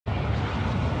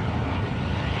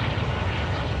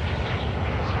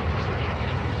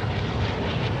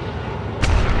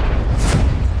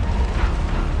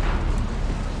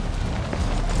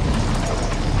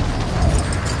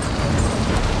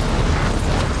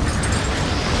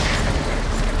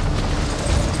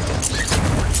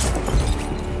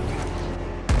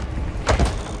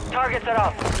are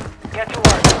up. Get to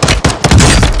work.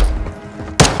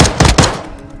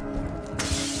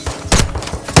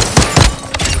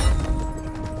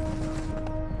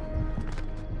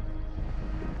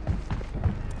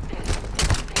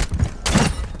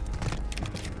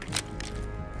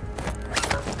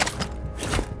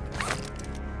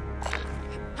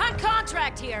 On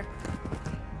contract here.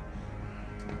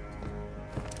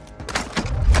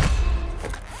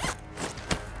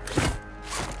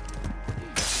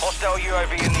 Hostile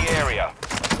UAV in the area.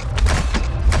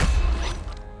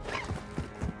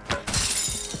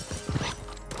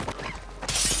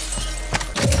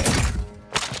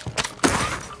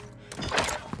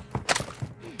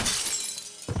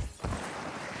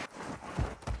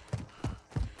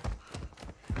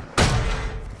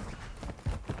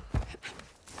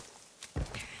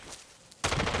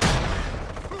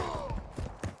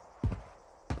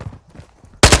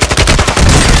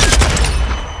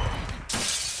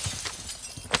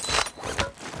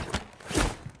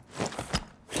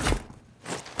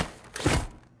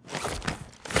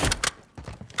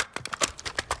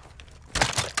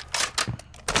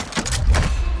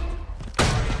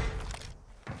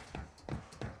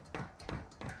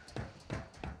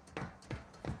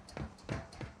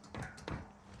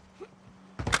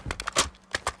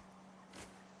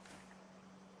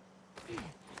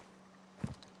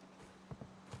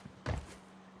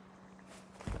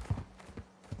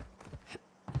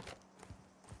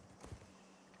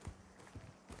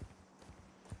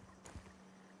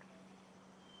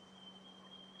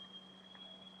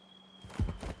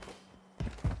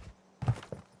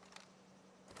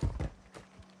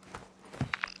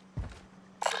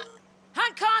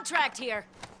 On contract here.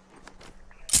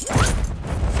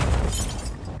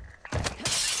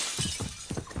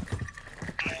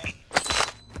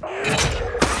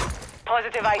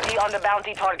 Positive ID on the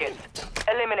bounty targets.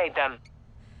 Eliminate them.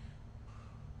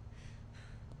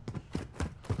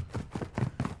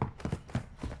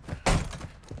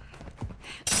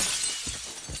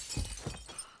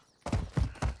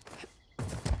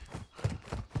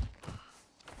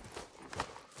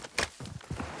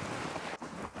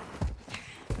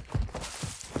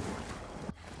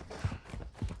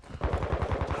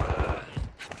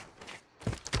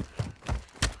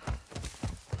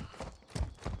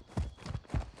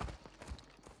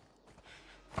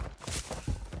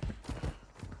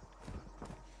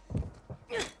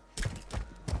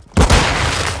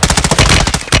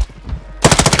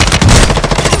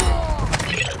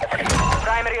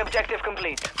 Primary objective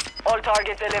complete. All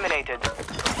targets eliminated.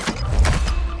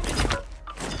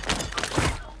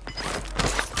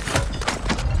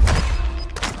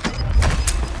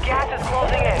 Gas is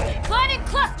closing in. Planting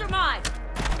cluster mine.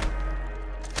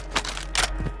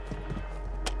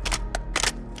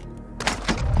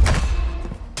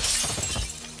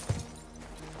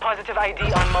 Positive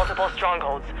ID on multiple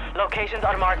strongholds. Locations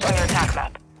are marked on your attack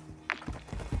map.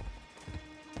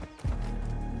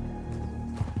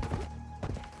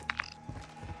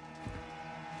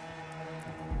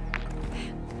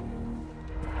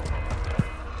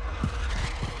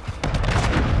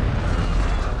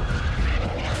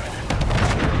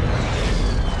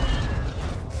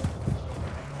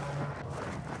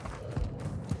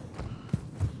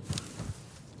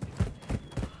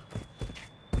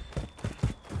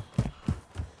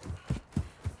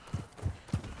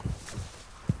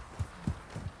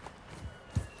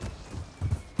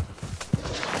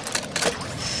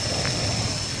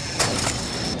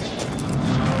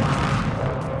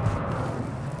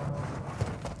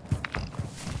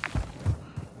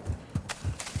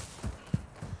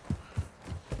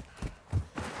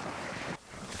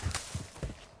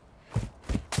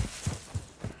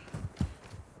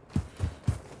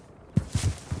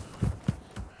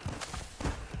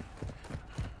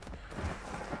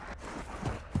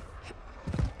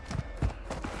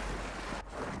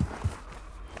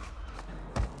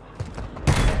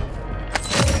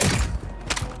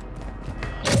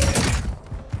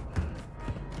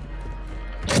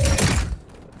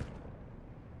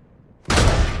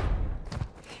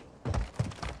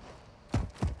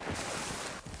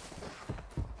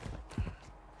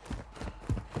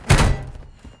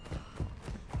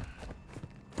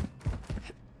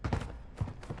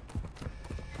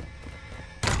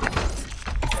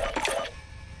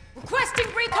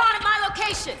 Requesting recon at my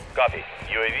location. Copy.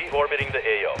 UAV orbiting the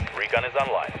AO. Recon is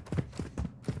online.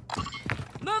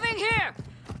 Moving here.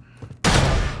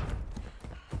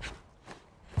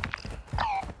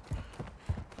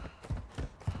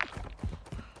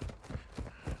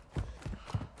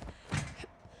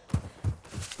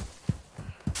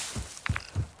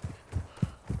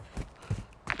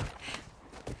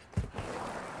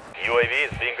 UAV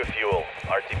UAV is being a fuel.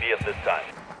 RTB at this time.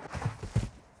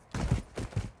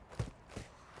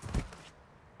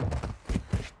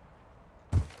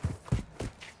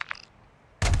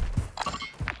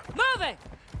 Moving!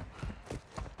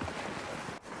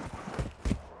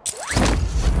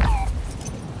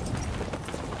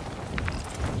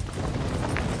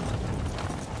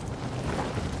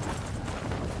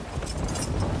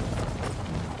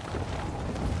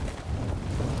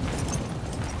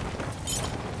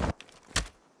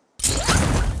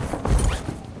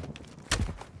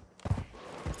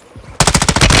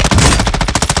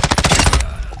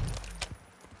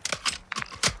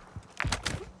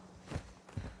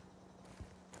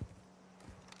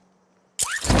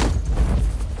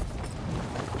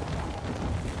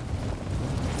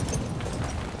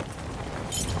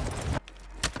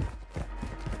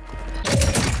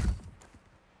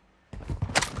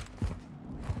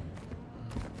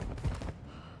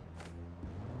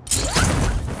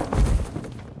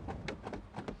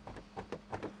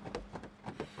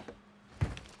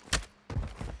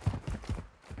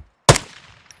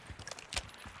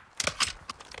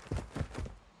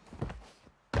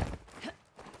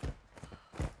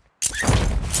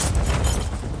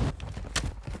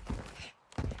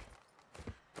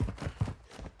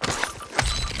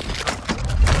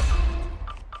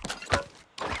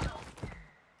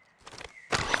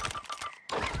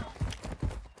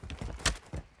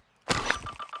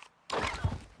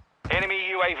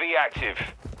 Enemy UAV active.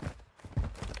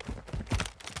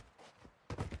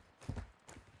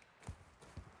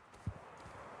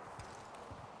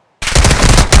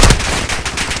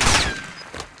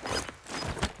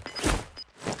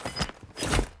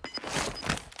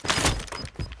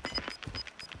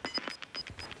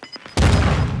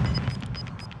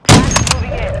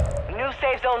 Moving in. New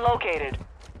safe zone located.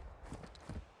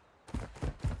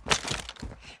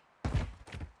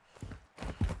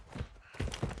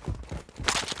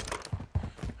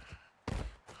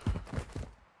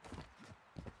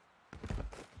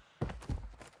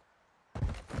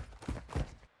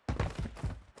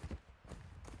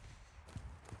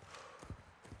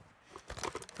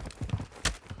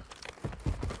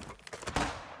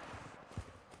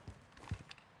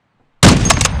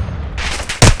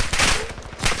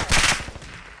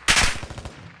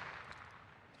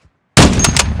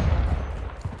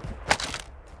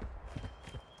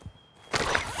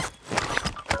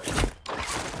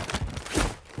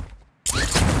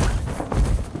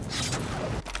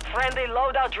 Friendly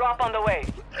loadout drop on the way.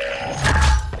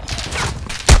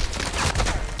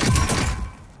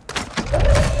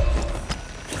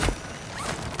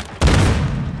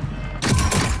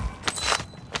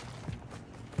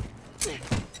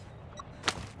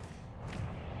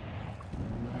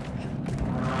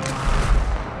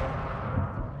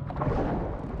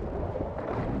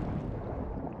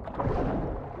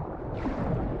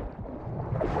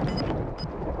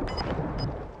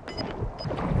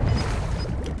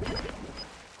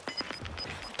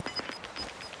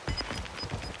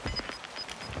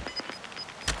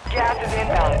 Gas is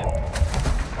inbound.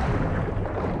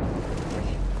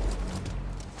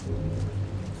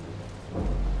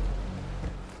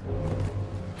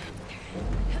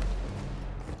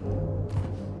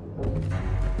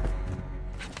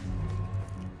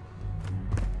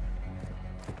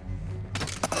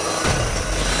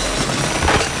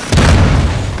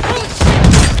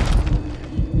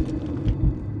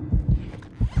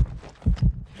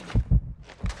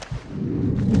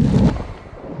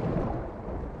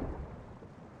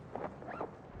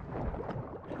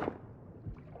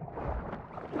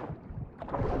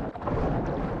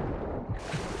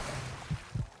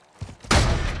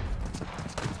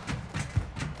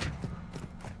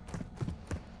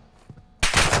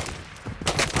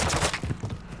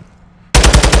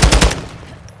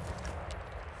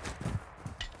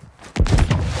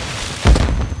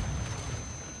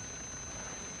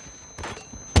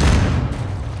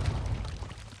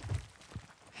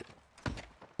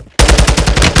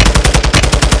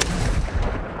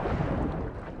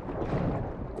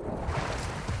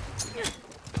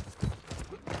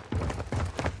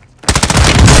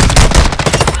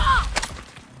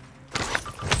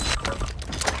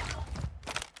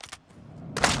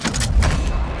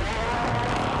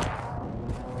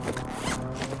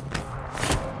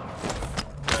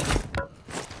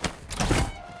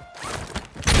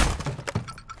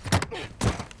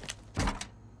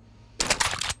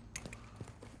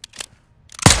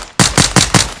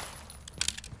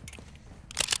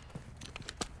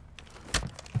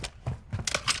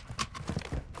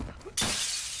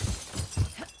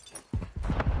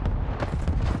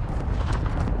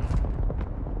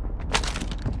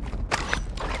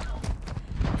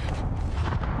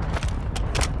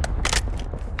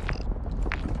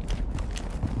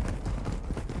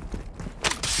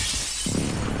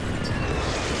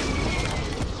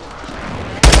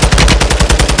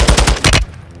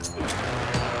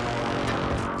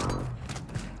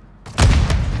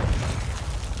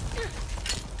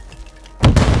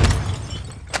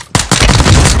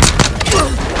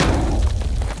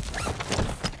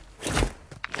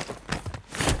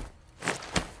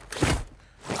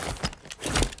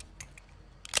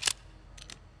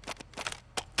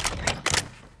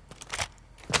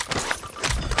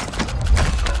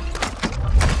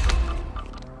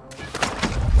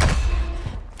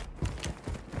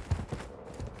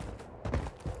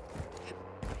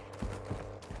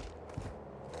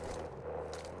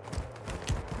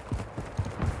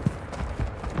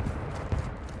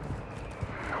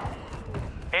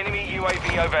 Enemy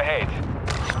UAV overhead.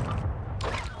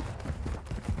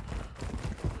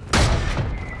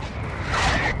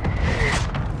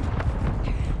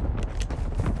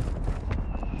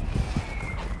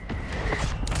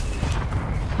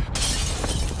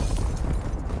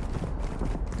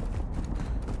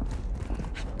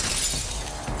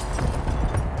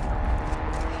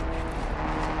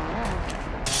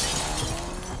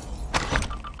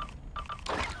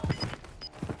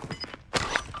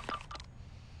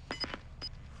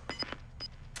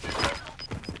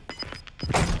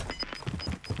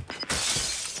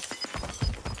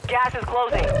 Gas is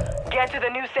closing. Get to the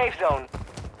new safe zone.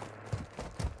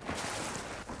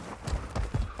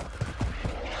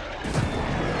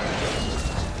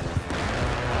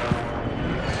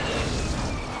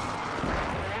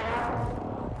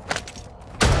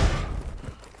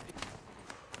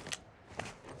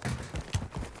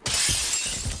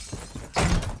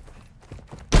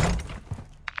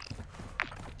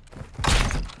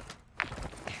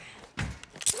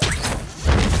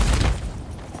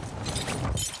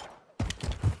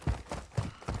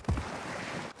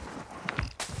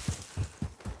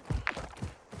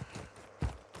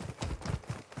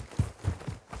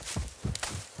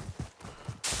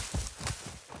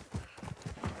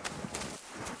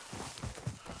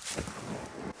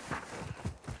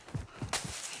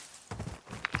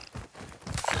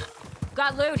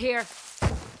 Got loot here.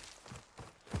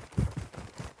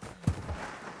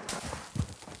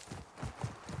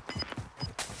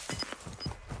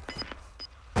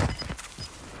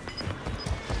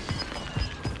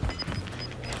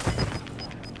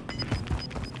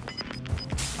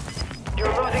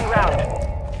 You're losing ground.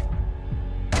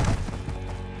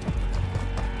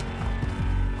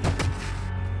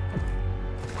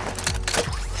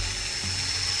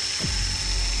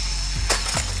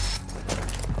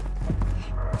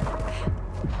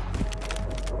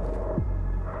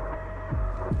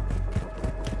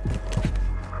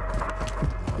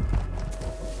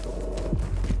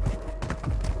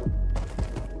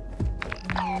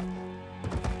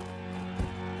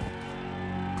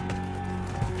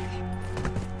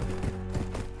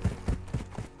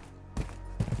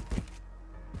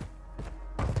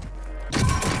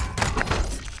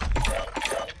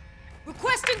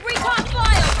 Requesting recon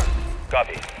flyover!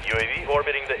 Copy. UAV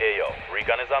orbiting the AO.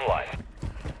 Recon is online.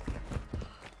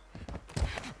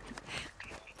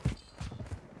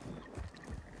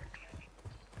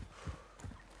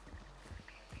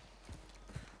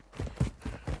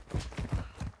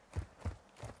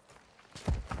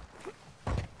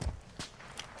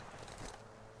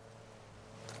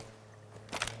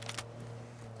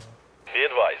 Be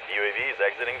advised, UAV is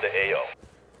exiting the AO.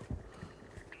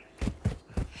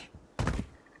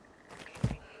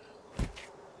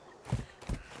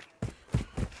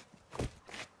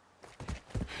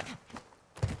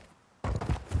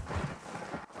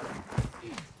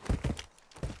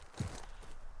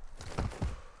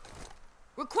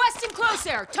 Requesting close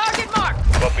air. Target mark.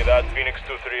 Copy that. Phoenix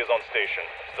 2-3 is on station.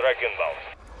 Strike inbound.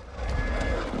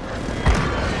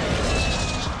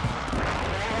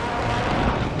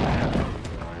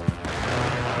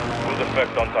 Full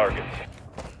effect on target.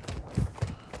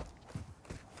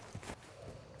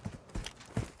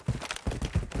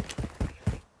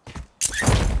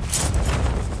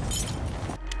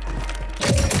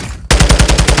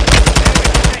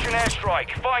 Precision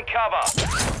airstrike. Find cover.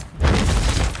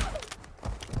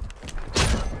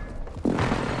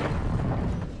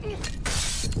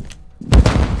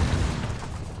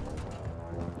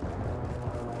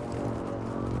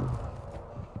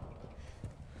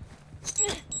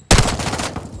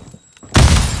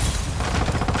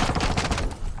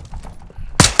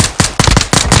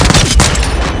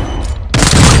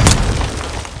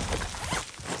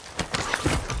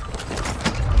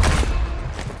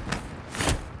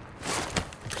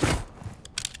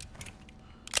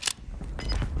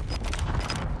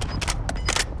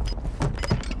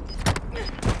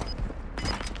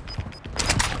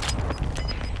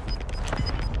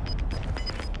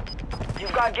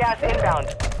 You've got gas inbound.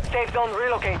 Safe zone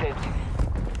relocated.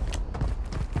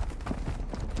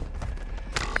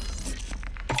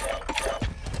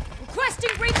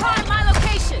 Requesting recon at my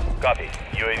location. Copy.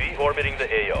 UAV orbiting the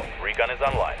AO. Recon is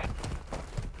online.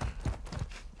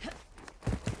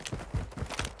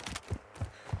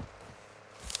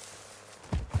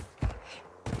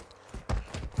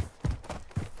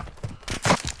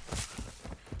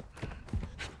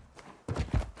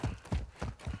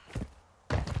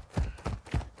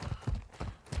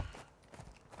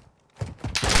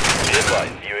 Be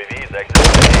advised, UAV is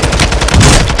exiting the AO.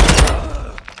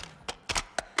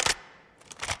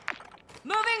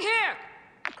 Moving here.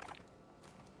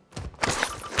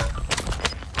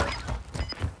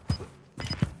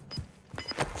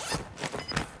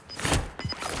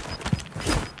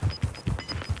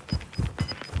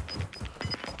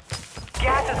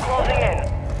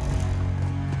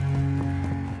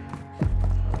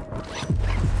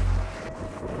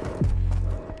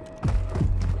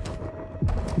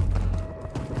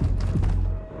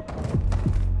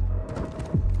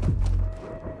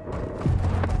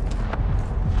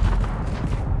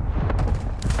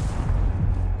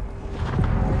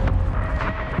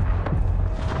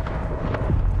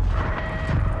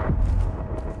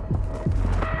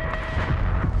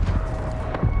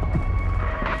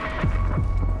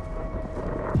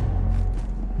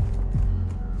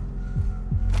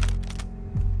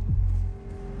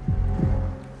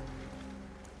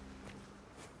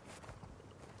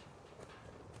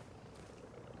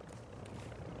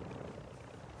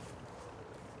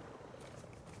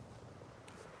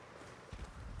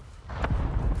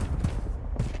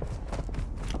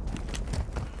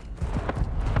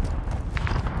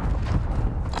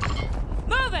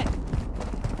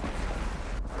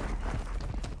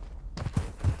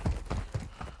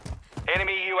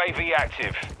 Enemy UAV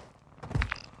active.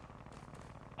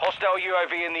 Hostile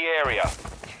UAV in the area.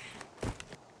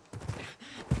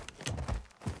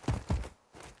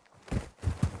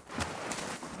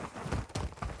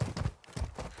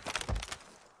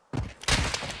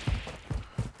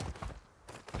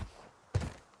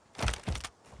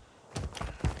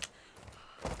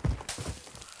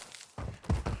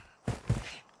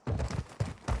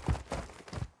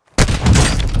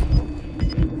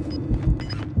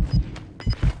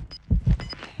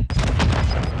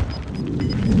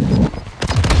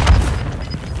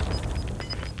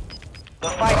 The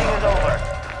fighting is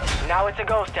over. Now it's a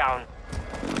ghost town.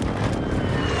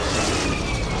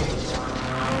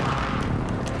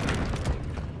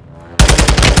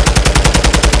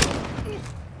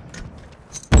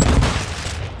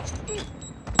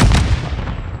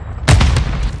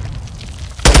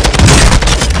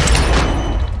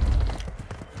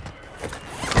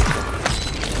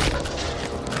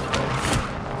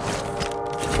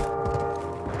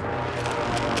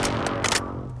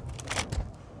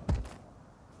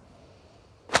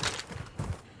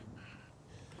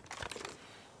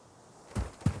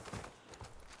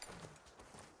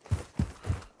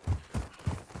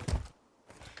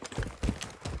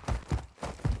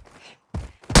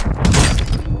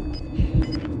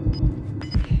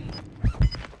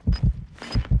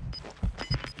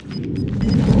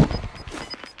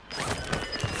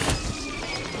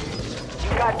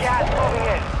 Got gas moving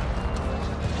in.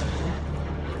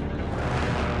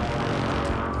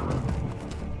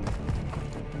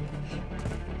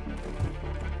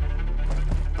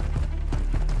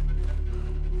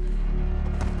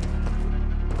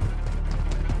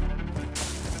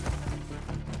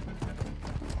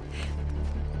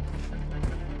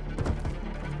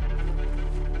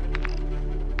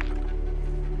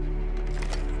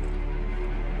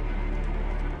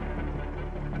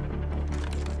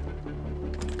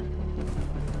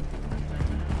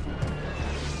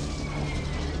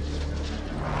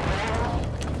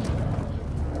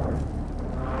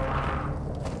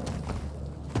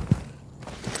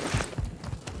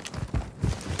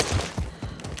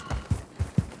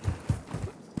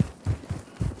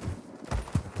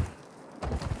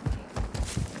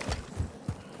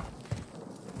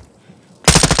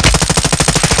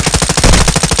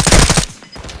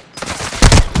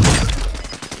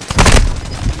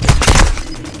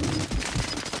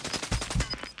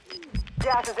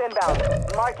 Gas is inbound.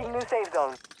 Marking new safe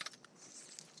zone.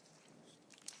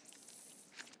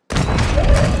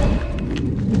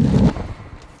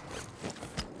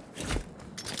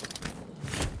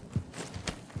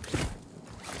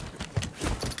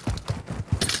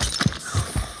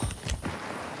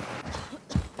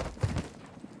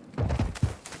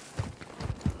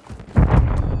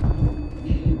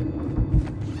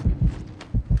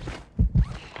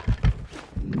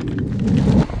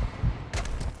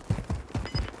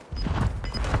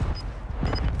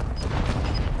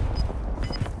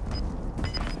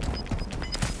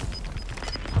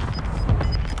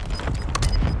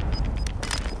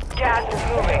 Gas is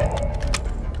moving.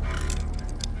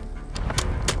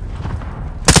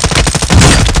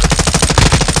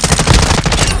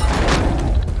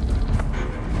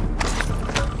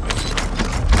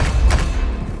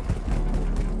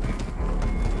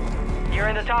 You're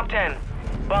in the top 10.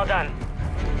 Well done.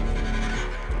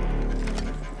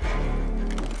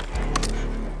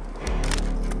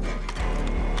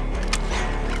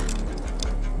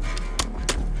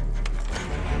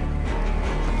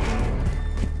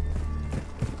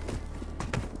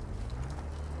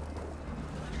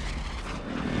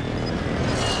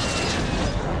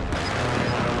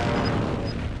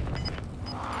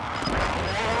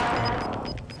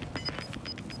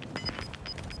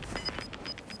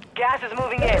 Gas is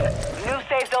moving in. New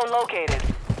safe zone located.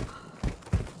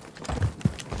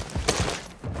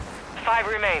 5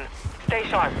 remain. Stay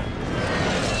sharp.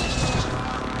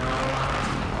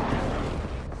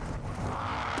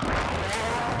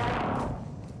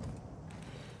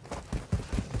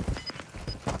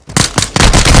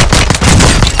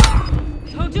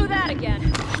 Don't do that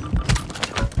again.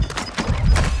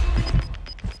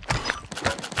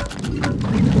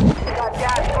 Got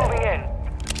gas moving in.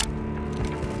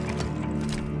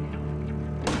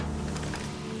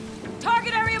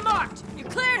 Target area marked. You're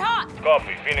cleared hot.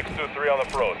 Copy. Phoenix 2-3 on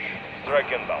approach.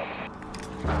 Strike inbound.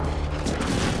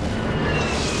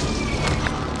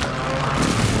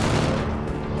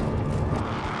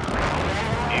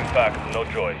 Impact, no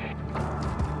choice.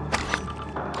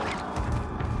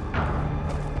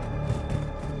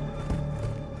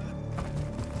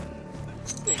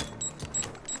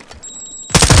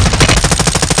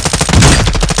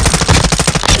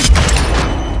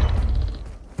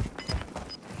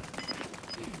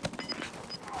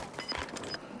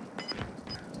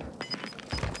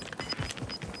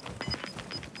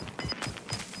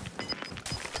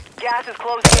 Gas is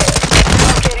closing in.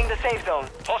 Relocating the safe zone.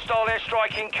 Hostile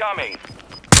airstrike incoming.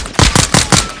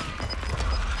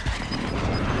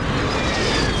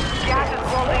 Gas is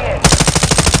closing in.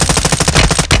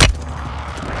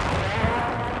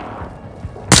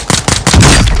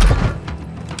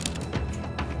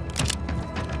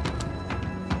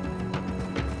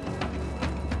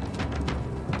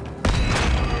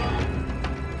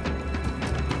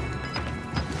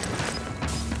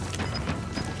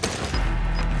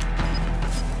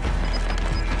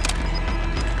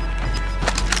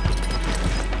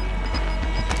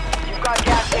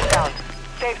 Gas inbound.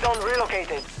 Safe zone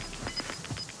relocated.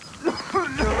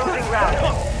 You're losing ground.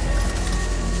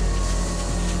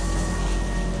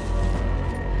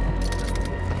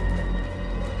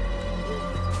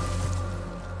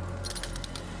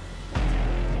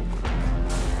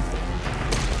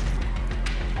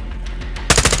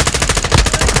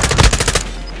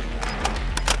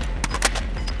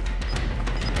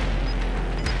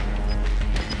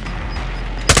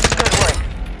 Good work.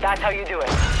 That's how you do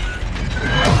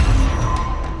it.